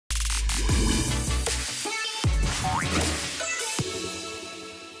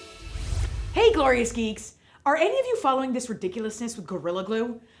glorious geeks! Are any of you following this ridiculousness with Gorilla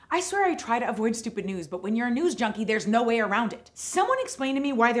Glue? I swear I try to avoid stupid news, but when you're a news junkie, there's no way around it. Someone explain to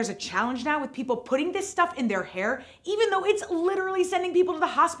me why there's a challenge now with people putting this stuff in their hair, even though it's literally sending people to the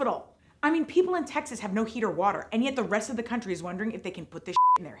hospital. I mean, people in Texas have no heat or water, and yet the rest of the country is wondering if they can put this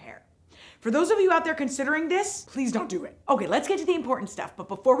in their hair. For those of you out there considering this, please don't do it. Okay, let's get to the important stuff, but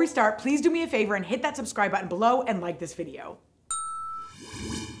before we start, please do me a favor and hit that subscribe button below and like this video.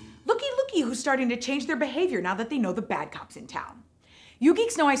 Looky who's starting to change their behavior now that they know the bad cops in town. You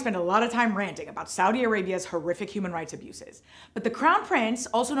geeks know I spend a lot of time ranting about Saudi Arabia's horrific human rights abuses, but the Crown Prince,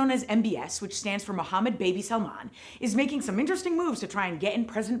 also known as MBS, which stands for Mohammed Baby Salman, is making some interesting moves to try and get in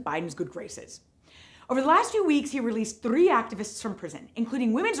President Biden's good graces. Over the last few weeks, he released 3 activists from prison,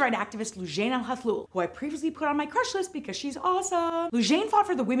 including women's rights activist Loujain Al-Hathloul, who I previously put on my crush list because she's awesome. Loujain fought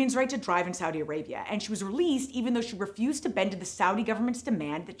for the women's right to drive in Saudi Arabia, and she was released even though she refused to bend to the Saudi government's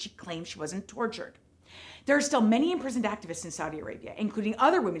demand that she claimed she wasn't tortured. There are still many imprisoned activists in Saudi Arabia, including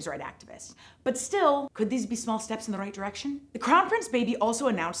other women's rights activists. But still, could these be small steps in the right direction? The Crown Prince Baby also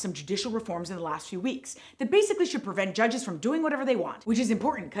announced some judicial reforms in the last few weeks that basically should prevent judges from doing whatever they want, which is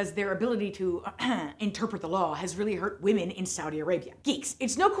important because their ability to interpret the law has really hurt women in Saudi Arabia. Geeks,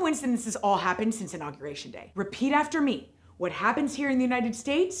 it's no coincidence this all happened since Inauguration Day. Repeat after me. What happens here in the United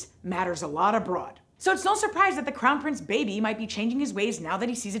States matters a lot abroad. So it's no surprise that the Crown Prince Baby might be changing his ways now that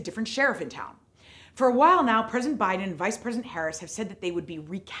he sees a different sheriff in town. For a while now, President Biden and Vice President Harris have said that they would be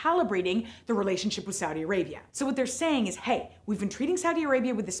recalibrating the relationship with Saudi Arabia. So what they're saying is, hey, we've been treating Saudi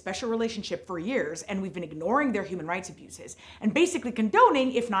Arabia with this special relationship for years, and we've been ignoring their human rights abuses, and basically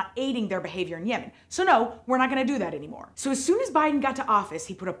condoning, if not aiding, their behavior in Yemen. So no, we're not gonna do that anymore. So as soon as Biden got to office,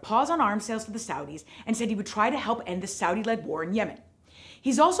 he put a pause on arms sales to the Saudis and said he would try to help end the Saudi-led war in Yemen.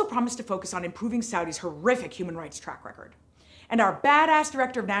 He's also promised to focus on improving Saudi's horrific human rights track record. And our badass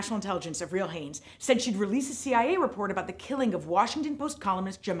director of national intelligence, Avril Haines, said she'd release a CIA report about the killing of Washington Post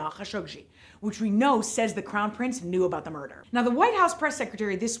columnist Jamal Khashoggi, which we know says the Crown Prince knew about the murder. Now, the White House press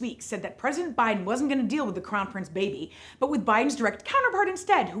secretary this week said that President Biden wasn't going to deal with the Crown Prince Baby, but with Biden's direct counterpart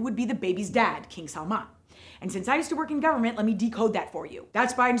instead, who would be the baby's dad, King Salman. And since I used to work in government, let me decode that for you.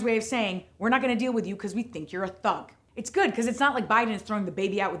 That's Biden's way of saying, we're not going to deal with you because we think you're a thug. It's good because it's not like Biden is throwing the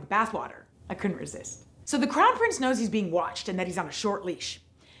baby out with the bathwater. I couldn't resist. So the Crown Prince knows he's being watched and that he's on a short leash.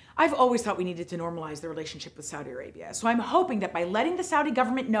 I've always thought we needed to normalize the relationship with Saudi Arabia, so I'm hoping that by letting the Saudi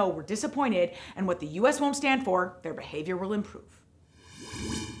government know we're disappointed and what the US won't stand for, their behavior will improve.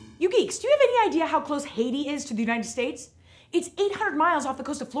 You geeks, do you have any idea how close Haiti is to the United States? It's 800 miles off the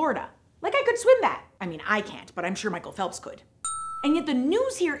coast of Florida. Like I could swim that. I mean, I can't, but I'm sure Michael Phelps could. And yet the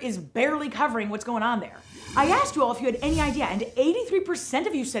news here is barely covering what's going on there. I asked you all if you had any idea, and 83%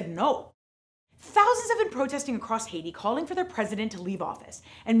 of you said no. Thousands have been protesting across Haiti calling for their president to leave office,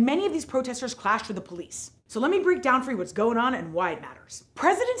 and many of these protesters clashed with the police. So let me break down for you what's going on and why it matters.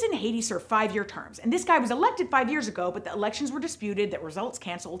 Presidents in Haiti serve 5-year terms, and this guy was elected 5 years ago, but the elections were disputed, the results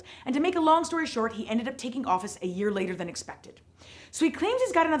canceled, and to make a long story short, he ended up taking office a year later than expected. So he claims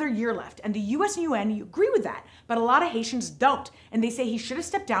he's got another year left, and the US and UN agree with that, but a lot of Haitians don't, and they say he should have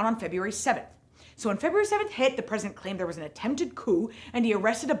stepped down on February 7th. So when February 7th hit, the president claimed there was an attempted coup and he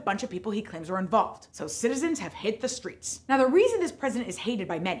arrested a bunch of people he claims were involved. So citizens have hit the streets. Now the reason this president is hated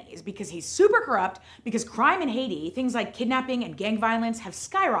by many is because he's super corrupt, because crime in Haiti, things like kidnapping and gang violence have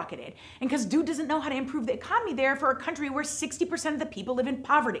skyrocketed, and because dude doesn't know how to improve the economy there for a country where 60% of the people live in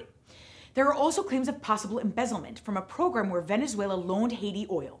poverty. There are also claims of possible embezzlement from a program where Venezuela loaned Haiti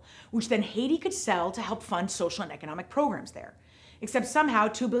oil, which then Haiti could sell to help fund social and economic programs there. Except somehow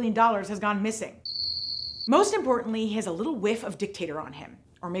 $2 billion has gone missing. Most importantly, he has a little whiff of dictator on him,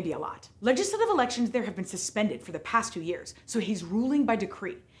 or maybe a lot. Legislative elections there have been suspended for the past 2 years, so he's ruling by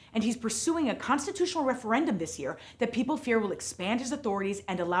decree. And he's pursuing a constitutional referendum this year that people fear will expand his authorities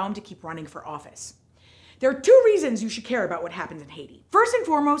and allow him to keep running for office. There are 2 reasons you should care about what happens in Haiti. First and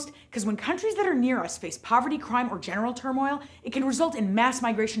foremost, because when countries that are near us face poverty, crime, or general turmoil, it can result in mass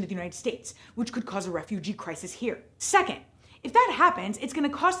migration to the United States, which could cause a refugee crisis here. Second, if that happens, it's going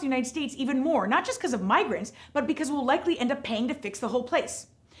to cost the United States even more, not just because of migrants, but because we'll likely end up paying to fix the whole place.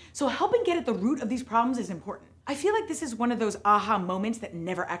 So helping get at the root of these problems is important. I feel like this is one of those aha moments that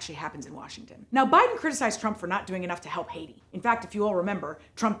never actually happens in Washington. Now, Biden criticized Trump for not doing enough to help Haiti. In fact, if you all remember,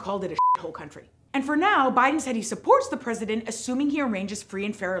 Trump called it a shithole country. And for now, Biden said he supports the president, assuming he arranges free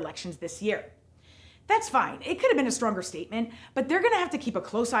and fair elections this year. That's fine. It could have been a stronger statement, but they're gonna have to keep a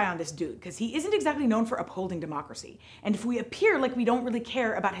close eye on this dude because he isn't exactly known for upholding democracy. And if we appear like we don't really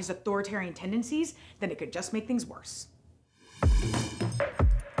care about his authoritarian tendencies, then it could just make things worse.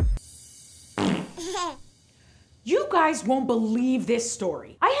 You guys won't believe this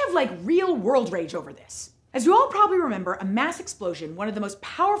story. I have like real world rage over this. As you all probably remember, a mass explosion, one of the most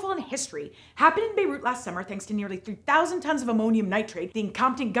powerful in history, happened in Beirut last summer thanks to nearly 3,000 tons of ammonium nitrate the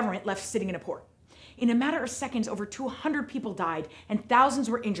incompetent government left sitting in a port. In a matter of seconds, over 200 people died and thousands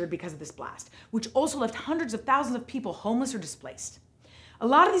were injured because of this blast, which also left hundreds of thousands of people homeless or displaced. A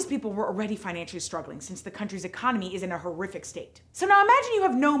lot of these people were already financially struggling since the country's economy is in a horrific state. So now imagine you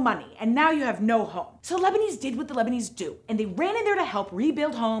have no money and now you have no home. So Lebanese did what the Lebanese do, and they ran in there to help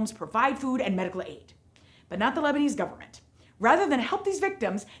rebuild homes, provide food and medical aid. But not the Lebanese government. Rather than help these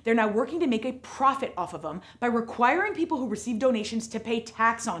victims, they're now working to make a profit off of them by requiring people who receive donations to pay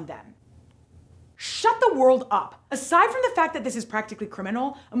tax on them. Shut the world up. Aside from the fact that this is practically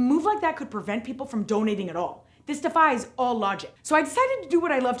criminal, a move like that could prevent people from donating at all. This defies all logic. So I decided to do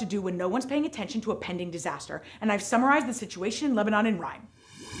what I love to do when no one's paying attention to a pending disaster, and I've summarized the situation in Lebanon in rhyme.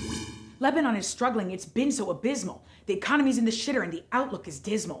 Lebanon is struggling. It's been so abysmal. The economy's in the shitter and the outlook is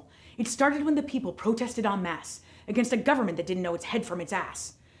dismal. It started when the people protested en masse against a government that didn't know its head from its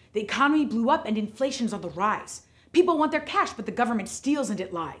ass. The economy blew up and inflation's on the rise. People want their cash, but the government steals and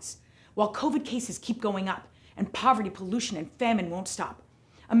it lies. While COVID cases keep going up and poverty, pollution, and famine won't stop.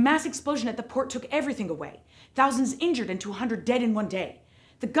 A mass explosion at the port took everything away. Thousands injured and 200 dead in one day.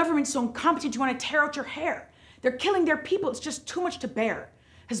 The government's so incompetent you want to tear out your hair. They're killing their people. It's just too much to bear.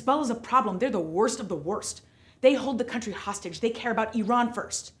 Hezbollah's a problem. They're the worst of the worst. They hold the country hostage. They care about Iran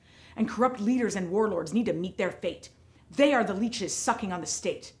first. And corrupt leaders and warlords need to meet their fate. They are the leeches sucking on the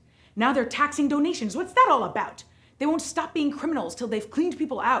state. Now they're taxing donations. What's that all about? They won't stop being criminals till they've cleaned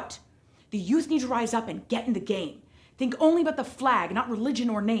people out. The youth need to rise up and get in the game. Think only about the flag, not religion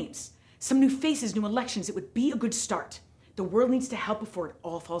or names. Some new faces, new elections, it would be a good start. The world needs to help before it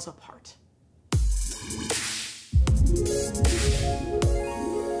all falls apart.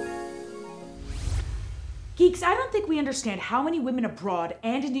 Geeks, I don't think we understand how many women abroad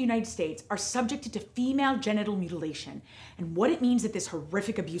and in the United States are subjected to female genital mutilation and what it means that this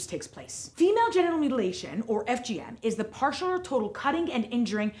horrific abuse takes place. Female genital mutilation, or FGM, is the partial or total cutting and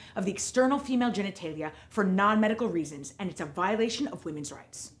injuring of the external female genitalia for non-medical reasons, and it's a violation of women's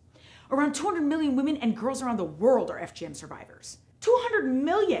rights. Around 200 million women and girls around the world are FGM survivors. 200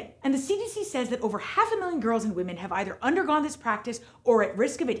 million! And the CDC says that over 500,000 girls and women have either undergone this practice or at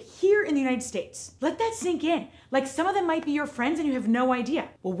risk of it here in the United States. Let that sink in. Like some of them might be your friends and you have no idea.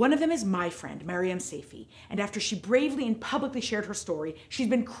 Well, one of them is my friend, Maryam Saifi. And after she bravely and publicly shared her story, she's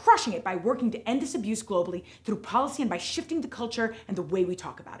been crushing it by working to end this abuse globally through policy and by shifting the culture and the way we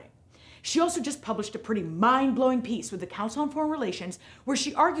talk about it. She also just published a pretty mind-blowing piece with the Council on Foreign Relations where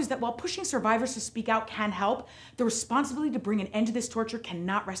she argues that while pushing survivors to speak out can help, the responsibility to bring an end to this torture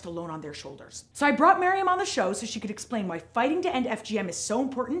cannot rest alone on their shoulders. So I brought Maryam on the show so she could explain why fighting to end FGM is so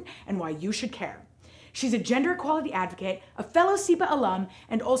important and why you should care. She's a gender equality advocate, a fellow SIPA alum,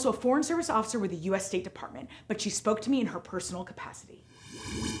 and also a Foreign Service officer with the US State Department, but she spoke to me in her personal capacity.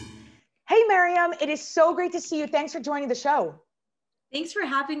 Hey Maryam, it is so great to see you. Thanks for joining the show. Thanks for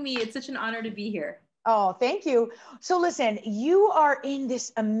having me. It's such an honor to be here. Oh, thank you. So listen, you are in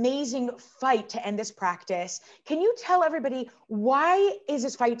this amazing fight to end this practice. Can you tell everybody why is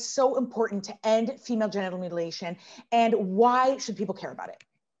this fight so important to end female genital mutilation and why should people care about it?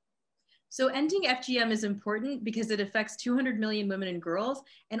 So ending FGM is important because it affects 200 million women and girls,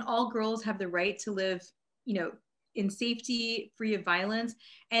 and all girls have the right to live, in safety, free of violence,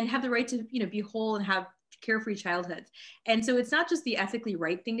 and have the right to, be whole and have carefree childhoods. And so it's not just the ethically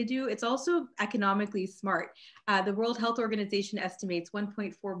right thing to do, it's also economically smart. The World Health Organization estimates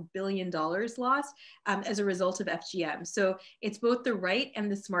 $1.4 billion lost as a result of FGM. So it's both the right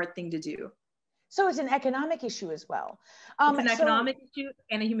and the smart thing to do. So it's an economic issue as well. It's an economic issue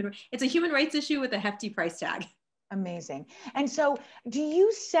and it's a human rights issue with a hefty price tag. Amazing. And so do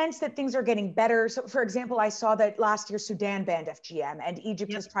you sense that things are getting better? So for example, I saw that last year Sudan banned FGM and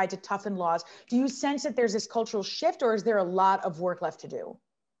Egypt has tried to toughen laws. Do you sense that there's this cultural shift or is there a lot of work left to do?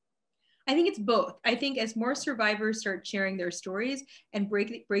 I think it's both. I think as more survivors start sharing their stories and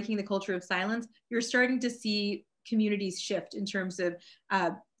breaking the culture of silence, you're starting to see communities shift in terms of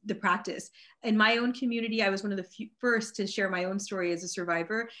the practice. In my own community, I was one of the first to share my own story as a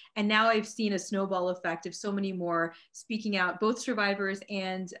survivor. And now I've seen a snowball effect of so many more speaking out, both survivors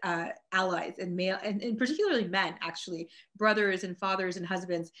and allies and male, and particularly men, actually, brothers and fathers and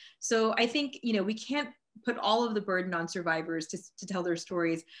husbands. So I think, we can't put all of the burden on survivors to tell their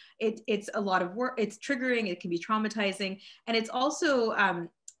stories. It's a lot of work. It's triggering. It can be traumatizing. And it's also,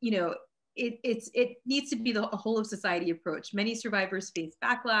 it needs to be a whole of society approach. Many survivors face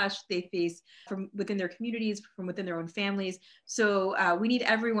backlash. They face from within their communities, from within their own families. So we need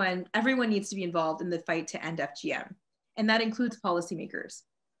everyone needs to be involved in the fight to end FGM. and that includes policymakers.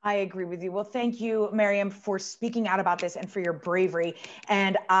 I agree with you. Well, thank you, Miriam, for speaking out about this and for your bravery.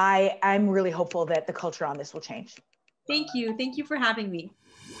 And I'm really hopeful that the culture on this will change. Thank you. Thank you for having me.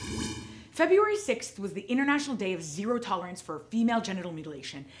 February 6th was the International Day of Zero Tolerance for Female Genital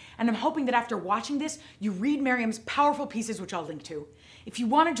Mutilation, and I'm hoping that after watching this, you read Miriam's powerful pieces, which I'll link to. If you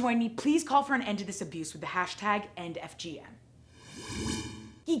want to join me, please call for an end to this abuse with the hashtag EndFGM.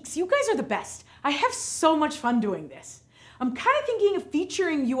 Geeks, you guys are the best. I have so much fun doing this. I'm kind of thinking of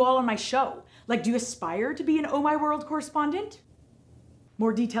featuring you all on my show. Like, do you aspire to be an Oh My World correspondent?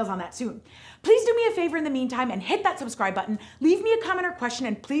 More details on that soon. Please do me a favor in the meantime and hit that subscribe button, leave me a comment or question,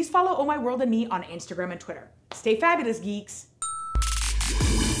 and please follow Oh My World and me on Instagram and Twitter. Stay fabulous, geeks.